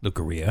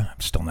Lucaria, I'm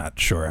still not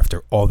sure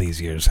after all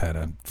these years how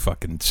to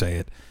fucking say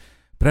it,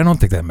 but I don't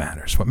think that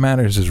matters. What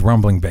matters is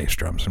rumbling bass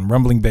drums, and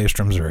rumbling bass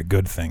drums are a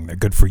good thing. They're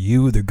good for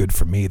you, they're good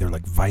for me, they're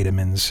like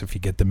vitamins. If you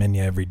get them in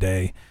you every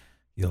day,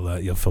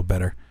 you'll feel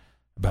better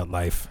about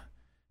life,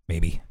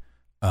 maybe.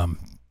 And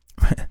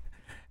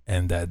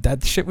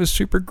that shit was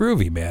super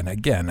groovy, man.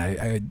 Again,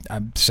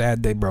 I'm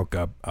sad they broke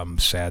up. I'm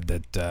sad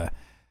that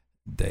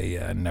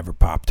they never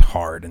popped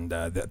hard, and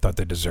thought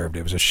they deserved it.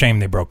 It was a shame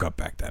they broke up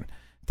back then.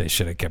 They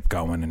should have kept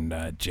going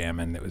and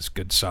jamming. It was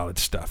good, solid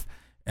stuff.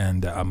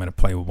 And I'm going to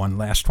play one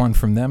last one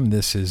from them.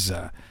 This is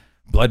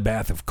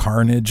Bloodbath of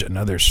Carnage,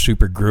 another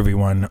super groovy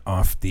one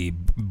off the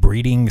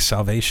Breeding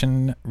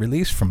Salvation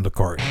release from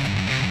Lucaria.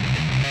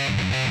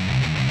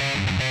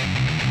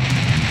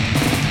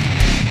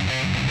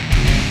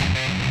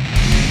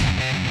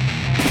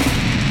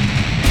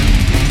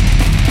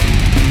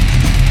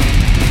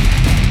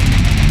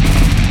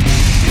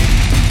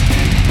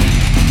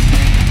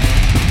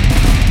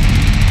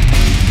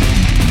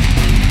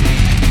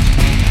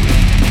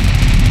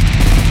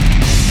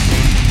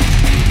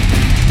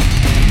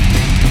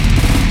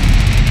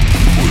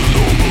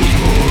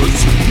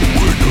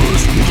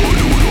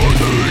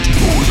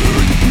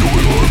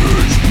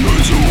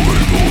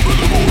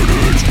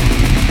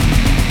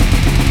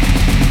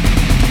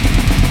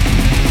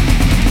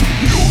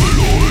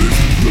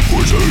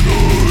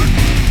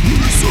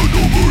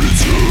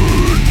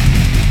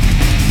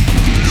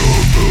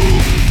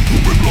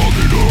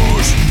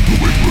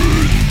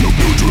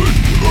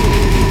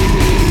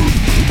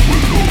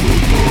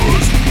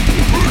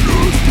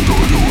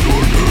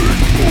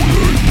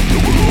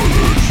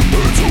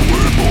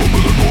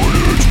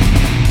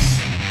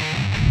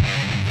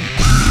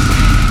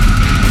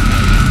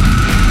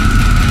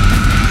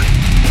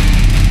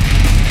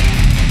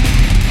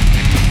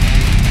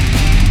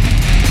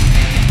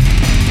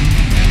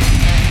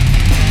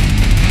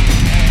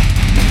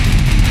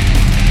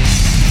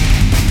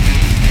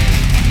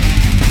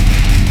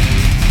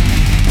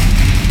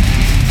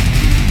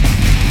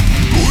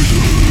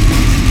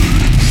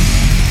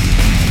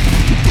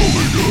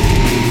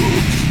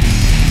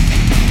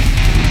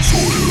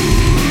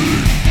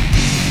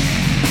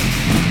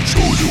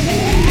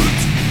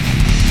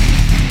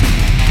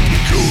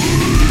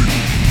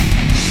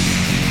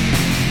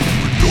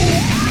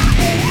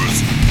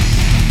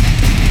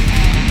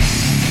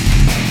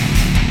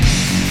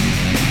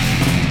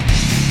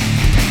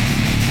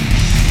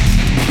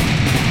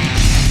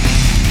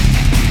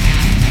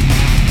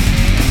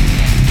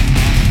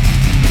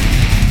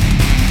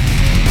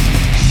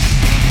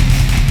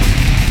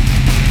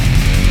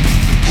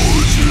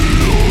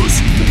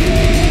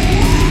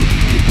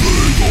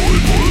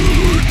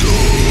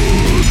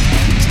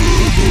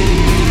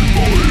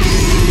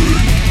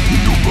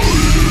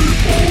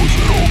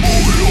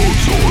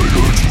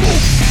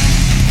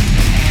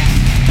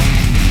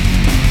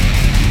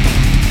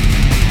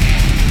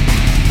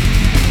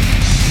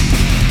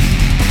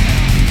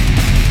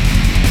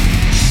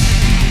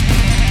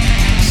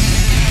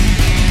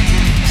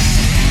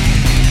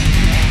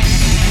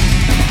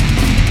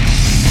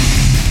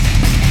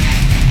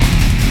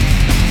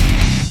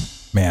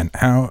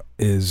 How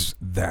is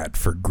that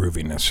for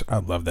grooviness? I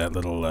love that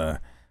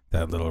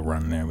little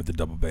run there with the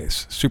double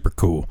bass. Super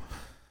cool.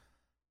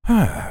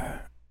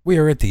 We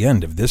are at the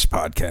end of this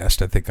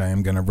podcast. I think I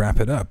am going to wrap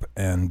it up.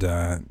 And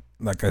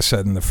like I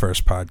said in the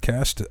first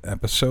podcast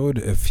episode,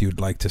 if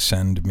you'd like to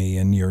send me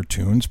in your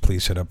tunes,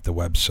 please hit up the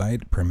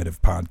website,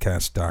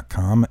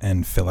 primitivepodcast.com,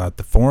 and fill out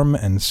the form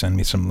and send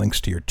me some links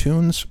to your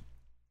tunes.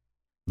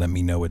 Let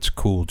me know it's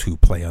cool to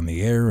play on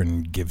the air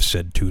and give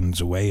said tunes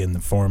away in the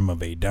form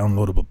of a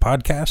downloadable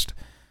podcast.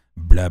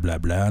 Blah, blah,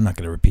 blah. I'm not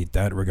going to repeat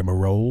that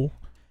rigmarole.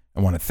 I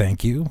want to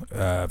thank you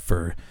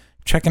for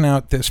checking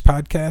out this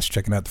podcast,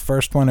 checking out the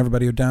first one,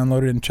 everybody who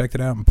downloaded and checked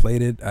it out and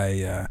played it.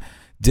 I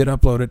did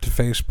upload it to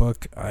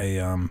Facebook.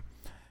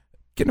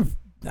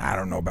 I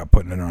don't know about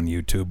putting it on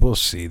YouTube. We'll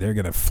see. They're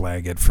going to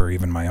flag it for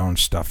even my own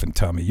stuff and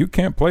tell me, you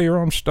can't play your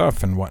own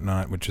stuff and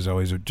whatnot, which is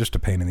always just a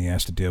pain in the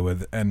ass to deal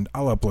with. And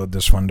I'll upload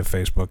this one to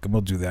Facebook, and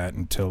we'll do that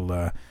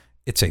until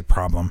it's a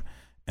problem.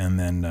 And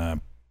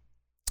then,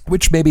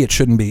 which maybe it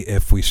shouldn't be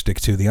if we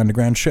stick to the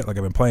underground shit like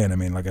I've been playing. I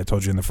mean, like I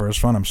told you in the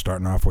first one, I'm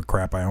starting off with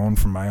crap I own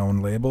from my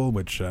own label,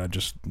 which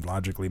just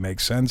logically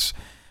makes sense.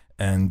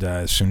 And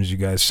as soon as you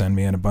guys send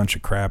me in a bunch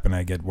of crap and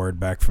I get word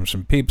back from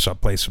some peeps, I'll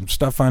play some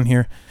stuff on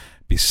here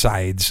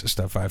besides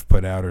stuff I've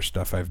put out or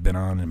stuff I've been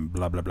on and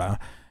blah, blah, blah.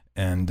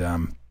 And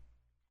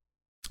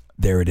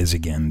there it is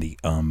again, the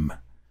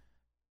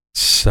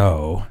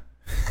So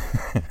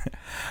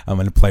I'm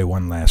going to play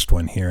one last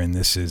one here, and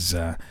this is,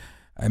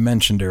 I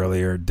mentioned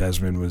earlier,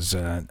 Desmond was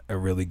a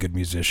really good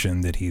musician,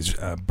 that he's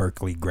a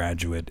Berklee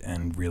graduate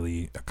and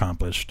really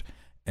accomplished.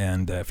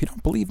 And if you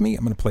don't believe me,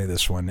 I'm going to play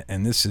this one.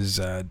 And this is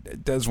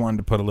Des wanted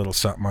to put a little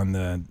something on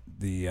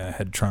the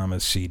Head Trauma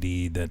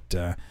CD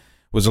that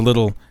was a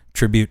little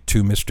tribute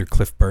to Mr.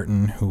 Cliff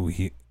Burton, who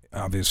he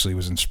obviously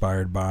was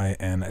inspired by.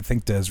 And I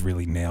think Des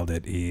really nailed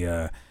it. He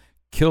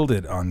killed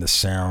it on the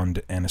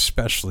sound, and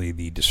especially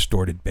the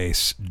distorted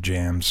bass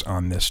jams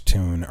on this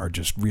tune are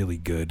just really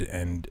good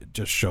and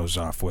just shows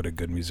off what a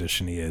good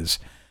musician he is.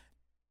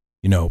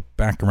 You know,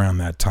 back around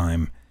that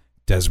time,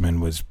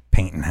 Desmond was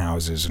painting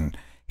houses and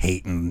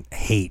hating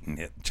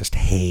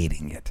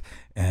it.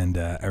 And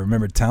I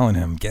remember telling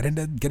him, get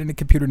into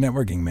computer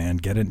networking, man.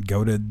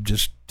 Go to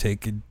just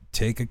take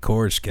a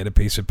course, get a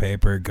piece of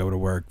paper, go to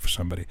work for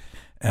somebody.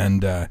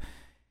 And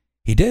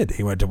he did.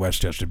 He went to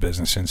Westchester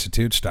Business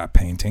Institute, stopped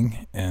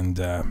painting, and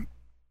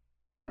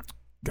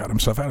got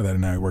himself out of that.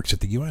 And now he works at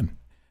the UN.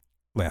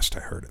 Last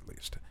I heard, at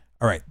least.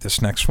 All right,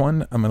 this next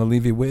one I'm going to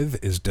leave you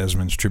with is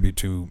Desmond's tribute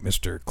to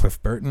Mr.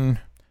 Cliff Burton,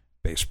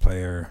 bass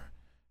player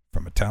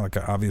from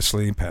Metallica,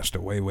 obviously, passed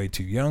away way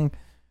too young.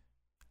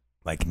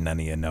 Like none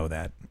of you know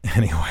that.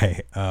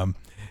 Anyway,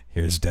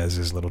 here's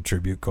Dez's little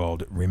tribute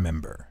called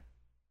Remember.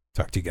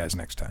 Talk to you guys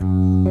next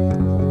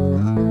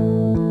time.